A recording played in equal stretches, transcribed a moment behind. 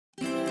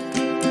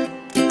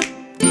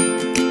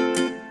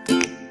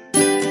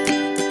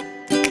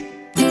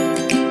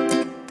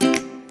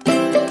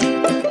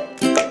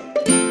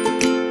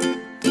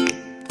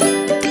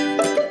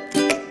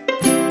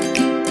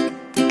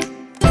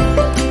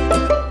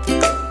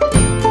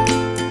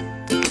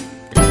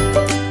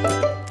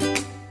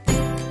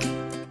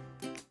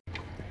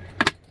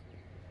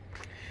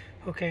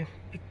Okay,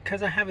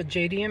 because I have a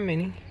JDM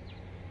Mini,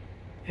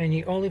 and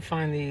you only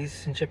find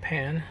these in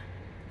Japan.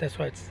 That's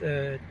why it's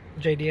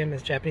JDM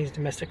is Japanese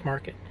domestic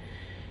market.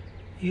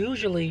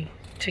 Usually,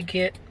 to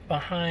get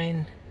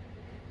behind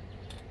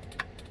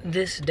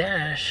this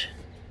dash,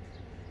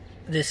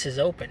 this is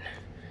open,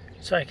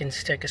 so I can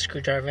stick a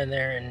screwdriver in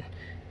there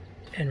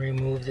and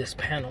remove this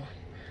panel.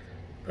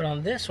 But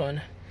on this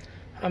one,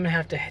 I'm gonna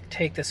have to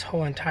take this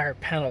whole entire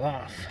panel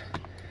off.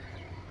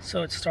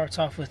 So it starts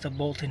off with a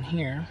bolt in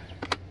here,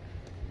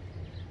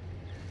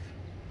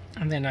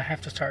 and then I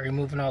have to start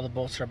removing all the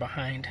bolts that are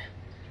behind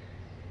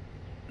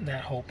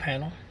that whole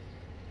panel.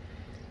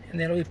 And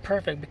that'll be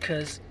perfect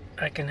because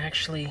I can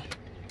actually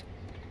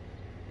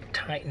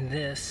tighten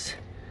this.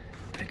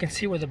 I can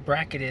see where the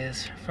bracket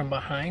is from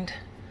behind.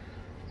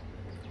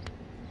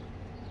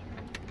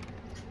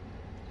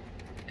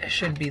 It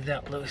shouldn't be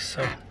that loose,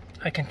 so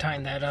I can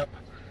tighten that up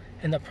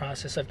in the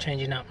process of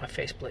changing out my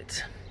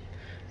faceplates.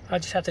 I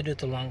just have to do it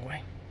the long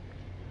way.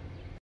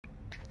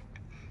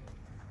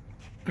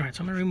 Alright,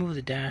 so I'm going to remove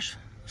the dash.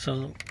 So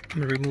I'm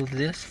going to remove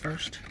this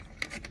first,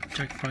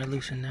 which I can probably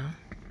loosen now.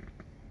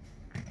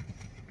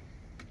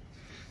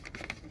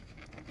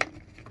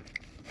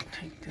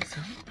 Take this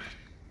out.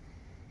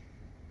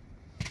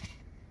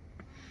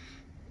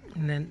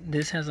 And then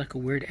this has like a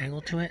weird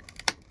angle to it.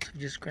 So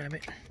just grab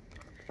it,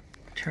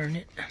 turn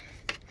it,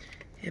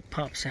 it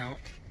pops out.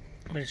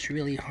 But it's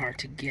really hard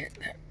to get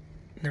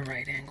the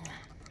right angle.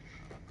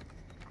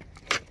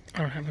 I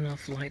don't have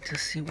enough light to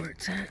see where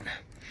it's at.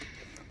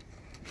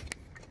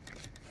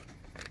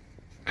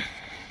 Let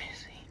me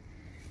see.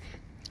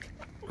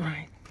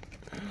 Right.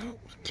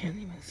 Nope, can't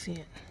even see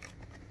it.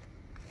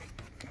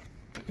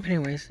 But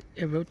anyways,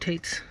 it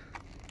rotates.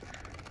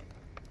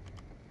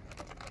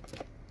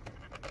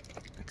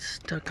 It's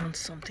stuck on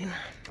something.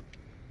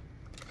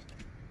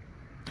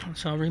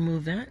 So I'll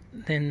remove that,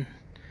 then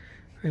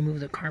remove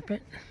the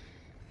carpet,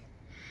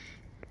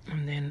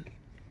 and then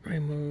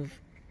remove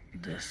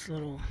this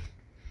little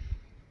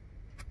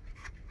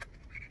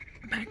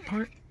back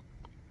part,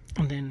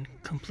 and then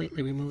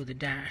completely remove the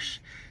dash.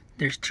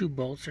 There's two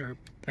bolts that are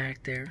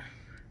back there,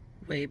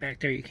 way back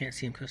there. You can't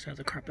see them because there's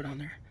the carpet on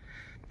there.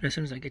 But as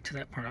soon as I get to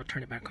that part, I'll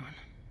turn it back on.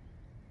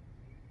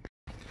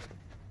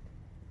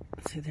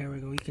 See, there we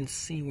go. You can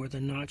see where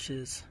the notch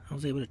is. I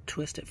was able to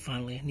twist it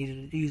finally. I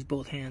needed to use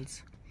both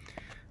hands.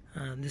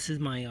 This is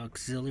my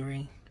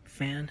auxiliary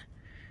fan,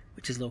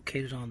 which is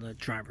located on the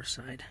driver's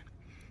side.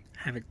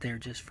 I have it there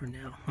just for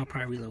now. I'll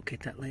probably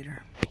relocate that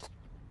later.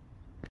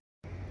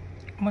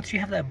 Once you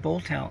have that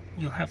bolt out,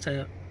 you'll have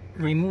to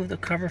remove the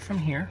cover from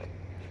here,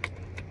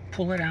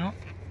 pull it out.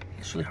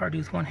 It's really hard to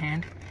do with one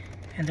hand,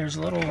 and there's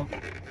little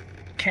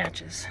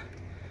catches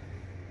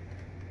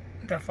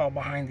that fall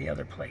behind the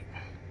other plate.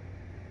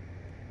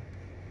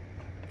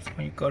 So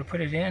when you go to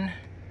put it in,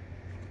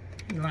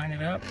 you line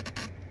it up,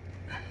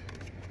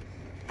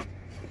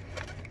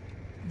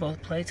 both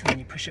plates, and then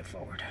you push it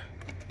forward.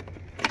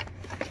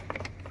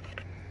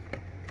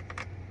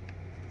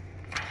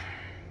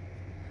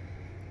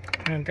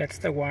 And that's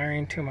the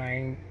wiring to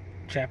my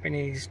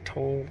Japanese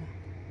toll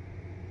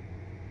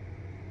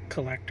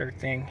collector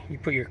thing. You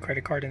put your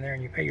credit card in there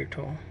and you pay your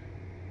toll.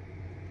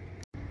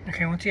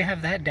 Okay, once you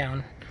have that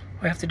down,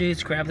 all you have to do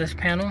is grab this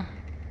panel,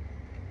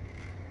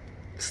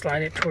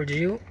 slide it towards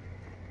you,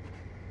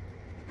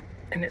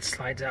 and it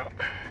slides out.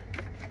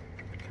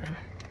 Okay.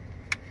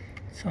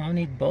 So I'll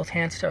need both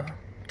hands to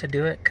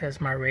do it because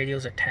my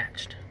radio's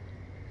attached.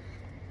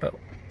 But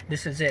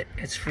this is it.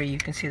 It's free. You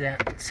can see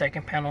that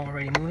second panel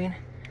already moving.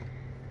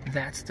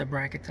 That's the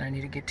bracket that I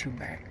need to get to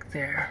back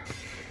there.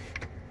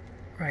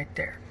 Right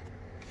there.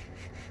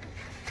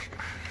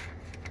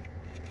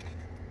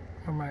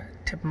 Where my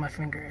tip of my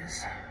finger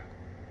is.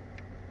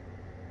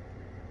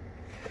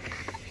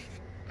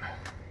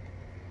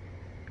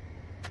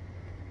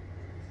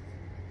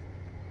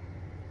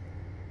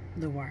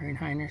 The wiring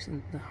harness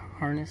and the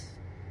harness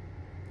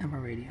of my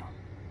radio.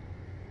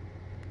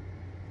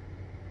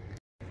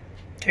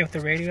 Okay, with the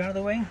radio out of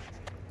the way,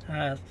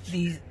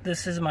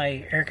 this is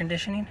my air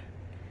conditioning,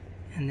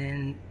 and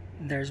then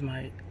there's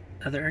my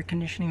other air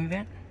conditioning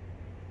vent,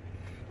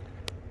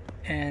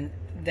 and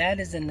that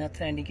is the nut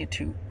that I need to get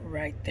to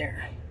right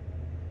there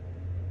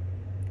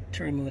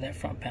to remove that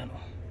front panel.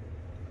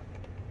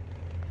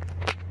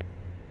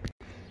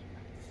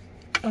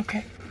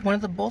 Okay, one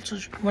of the bolts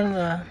is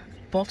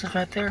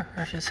right there,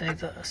 or I should say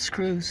the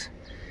screws,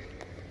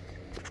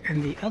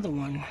 and the other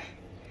one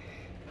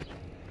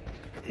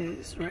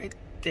is right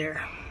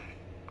there.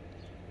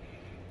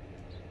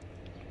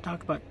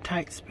 Talk about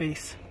tight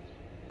space.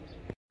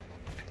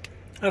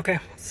 Okay,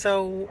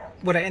 so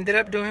what I ended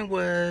up doing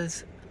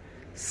was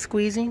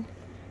squeezing,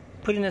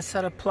 putting a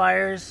set of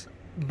pliers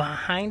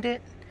behind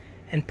it,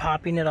 and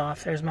popping it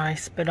off. There's my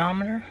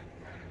speedometer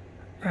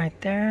right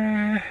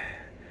there,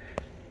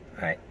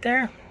 right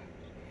there.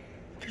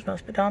 There's my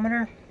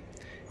speedometer,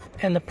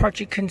 and the part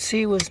you can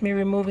see was me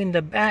removing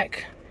the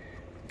back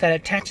that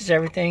attaches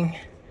everything.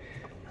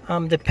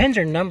 The pins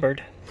are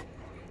numbered,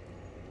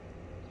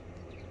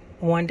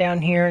 one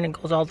down here, and it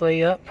goes all the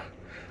way up.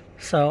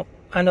 So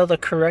I know the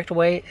correct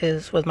way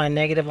is with my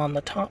negative on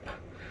the top.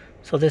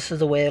 So this is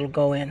the way it'll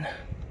go in.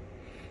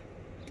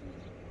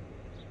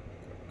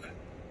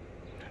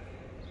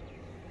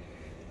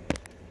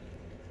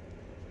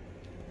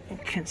 You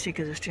can't see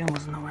because the steering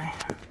was in the way.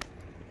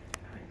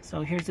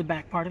 So here's the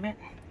back part of it.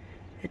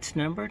 It's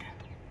numbered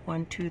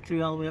 1, 2,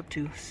 3 all the way up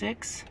to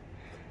 6.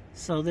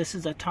 So this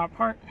is the top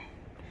part.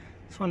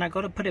 So when I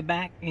go to put it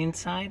back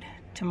inside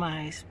to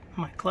my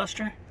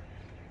cluster,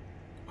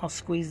 I'll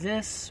squeeze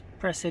this,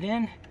 press it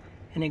in,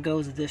 and it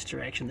goes this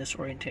direction, this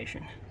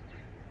orientation,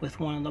 with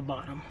 1 on the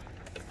bottom.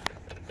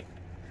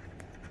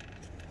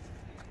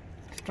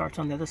 Starts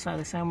on the other side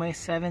the same way,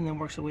 7, then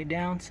works its way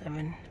down,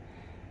 7,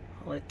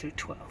 all the way through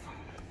 12.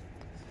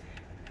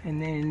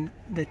 And then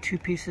the 2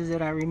 pieces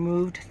that I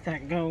removed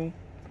that go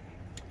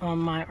on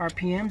my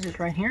RPMs is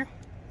right here.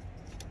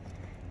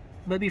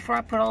 But before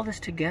I put all this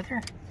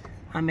together,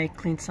 I may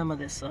clean some of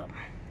this up,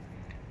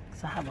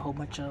 because I have a whole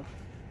bunch of,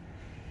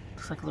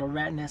 looks like a little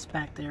rat nest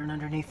back there and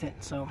underneath it.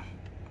 So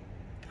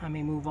I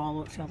may move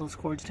see all those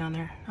cords down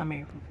there? I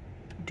may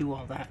do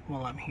all that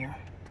while I'm here.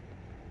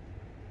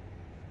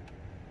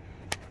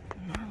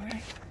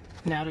 Alright,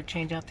 now to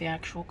change out the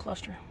actual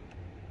cluster.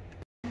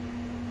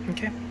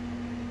 Okay,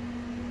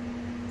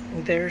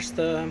 there's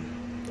the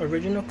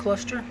original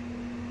cluster.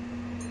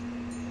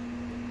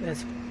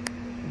 That's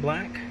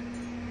black,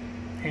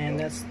 and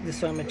this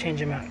is what I'm going to change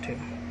them out to.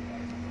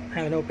 I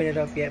haven't opened it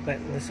up yet, but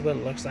this is what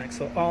it looks like.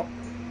 So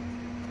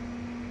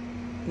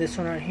this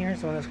one right here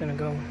is the one that's going to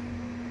go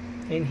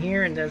in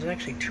here, and there's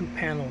actually 2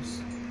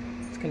 panels.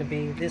 It's going to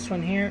be this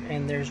one here,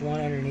 and there's one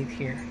underneath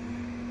here.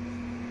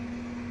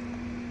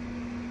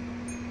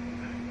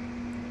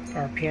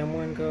 RPM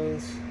one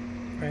goes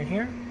right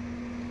here,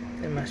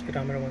 and my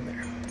speedometer one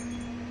there.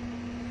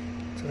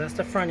 So that's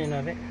the front end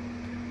of it.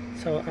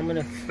 So I'm going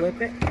to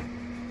flip it,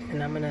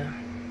 and I'm going to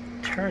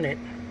turn it,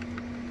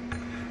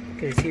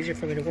 because it's easier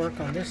for me to work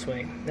on this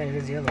way than it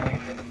is the other way.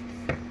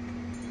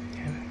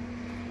 Okay.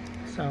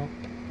 So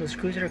the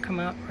screws that are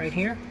come out right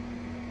here,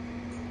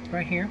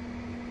 right here,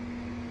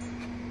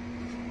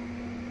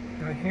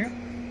 right here,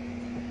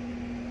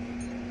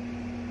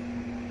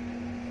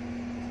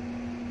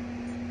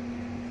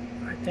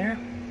 right there,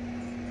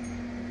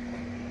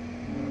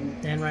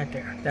 and right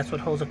there. That's what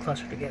holds the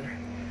cluster together.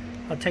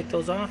 I'll take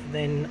those off,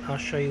 then I'll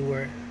show you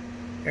where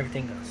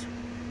everything goes.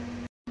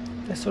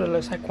 That's what it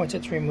looks like once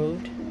it's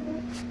removed.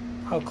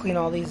 I'll clean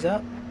all these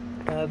up.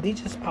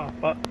 These just pop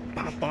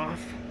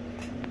off.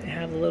 They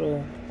have a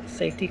little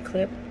safety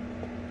clip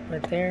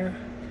right there,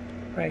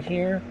 right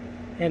here,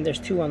 and there's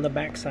 2 on the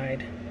back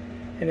side,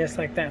 and it's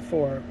like that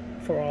for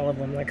all of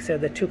them. Like I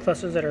said, the 2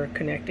 clusters that are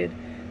connected,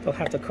 they'll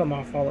have to come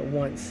off all at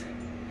once.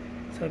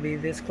 So it'll be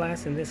this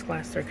glass and this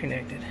glass, they're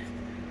connected,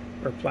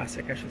 or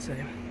plastic I should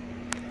say.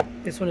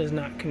 This one is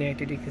not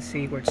connected. You can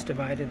see where it's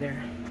divided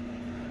there.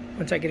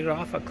 Once I get it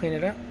off, I'll clean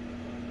it up,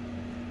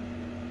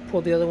 pull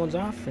the other ones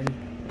off, and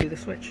do the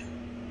switch.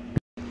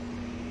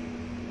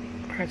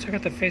 Alright, so I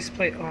got the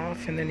faceplate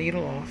off and the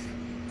needle off.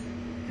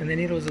 And the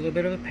needle is a little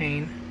bit of a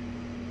pain.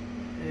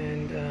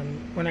 And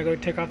when I go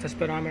to take off the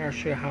speedometer, I'll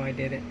show you how I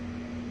did it,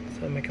 so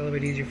it'll make it a little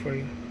bit easier for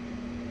you.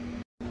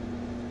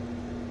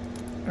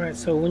 Alright,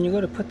 so when you go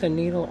to put the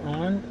needle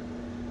on,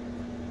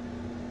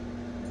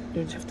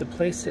 you just have to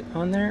place it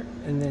on there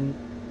and then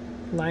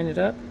line it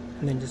up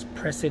and then just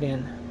press it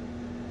in.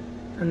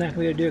 I'm not going to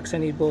be able to do it because I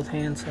need both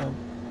hands, so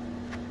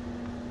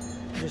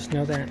just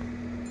know that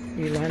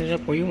you line it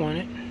up where you want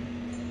it.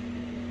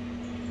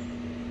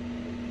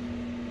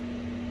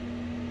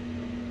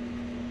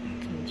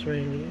 So it's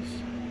ready to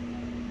release.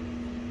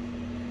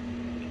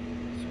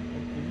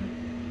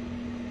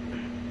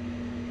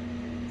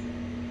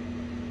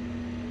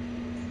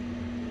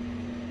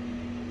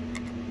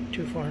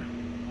 Too far.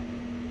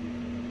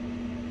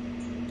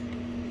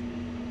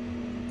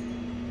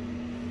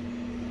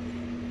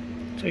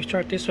 So you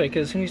start this way,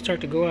 because as soon as you start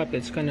to go up,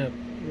 it's going to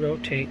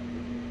rotate.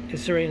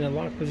 It's already in a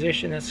locked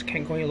position. That's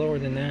can't go any lower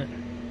than that.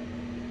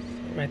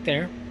 So right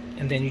there,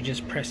 and then you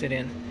just press it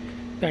in.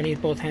 But I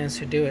need both hands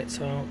to do it,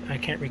 so I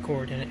can't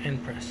record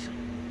and press.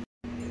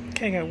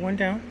 Okay, I got 1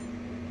 down,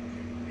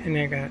 and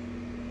I got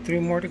 3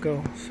 more to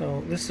go.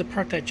 So this is the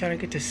part that you don't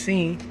get to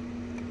see,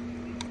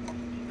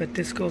 but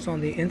this goes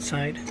on the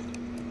inside,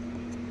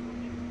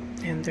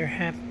 and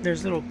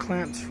there's little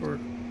clamps for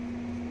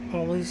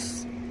all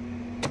these.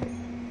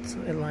 So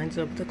it lines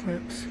up with the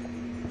clamps,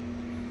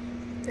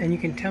 and you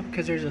can tell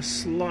because there's a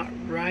slot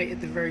right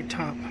at the very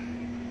top.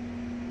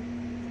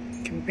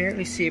 You can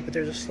barely see it, but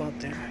there's a slot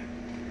there.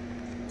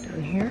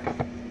 Down here,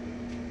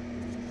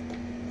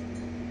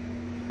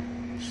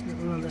 just a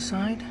little on the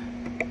side.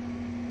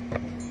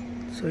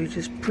 So you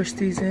just push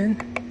these in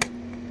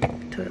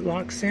till it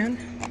locks in.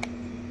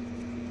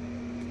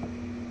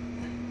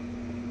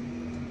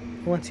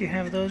 Once you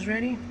have those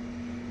ready,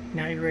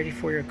 now you're ready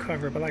for your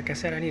cover. But like I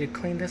said, I need to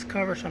clean this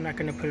cover, so I'm not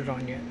going to put it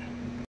on yet.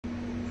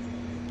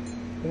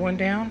 1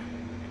 down,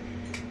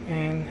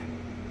 and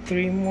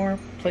 3 more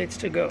plates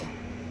to go.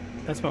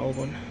 That's my old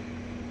one.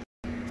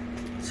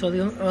 So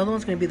the other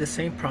one's going to be the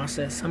same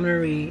process. I'm going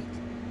to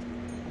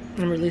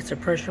and release the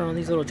pressure on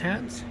these little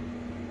tabs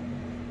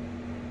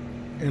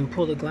and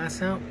pull the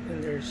glass out,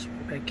 and there's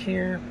back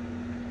here.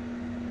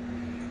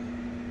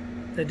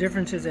 The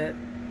difference is that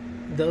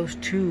those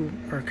two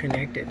are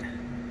connected.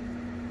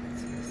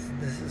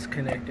 This is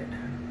connected.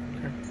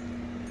 Okay.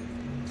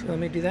 So let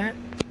me do that,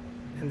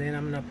 and then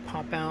I'm going to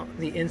pop out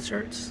the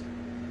inserts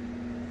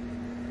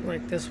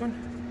like this one.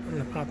 I'm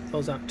going to pop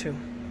those out too.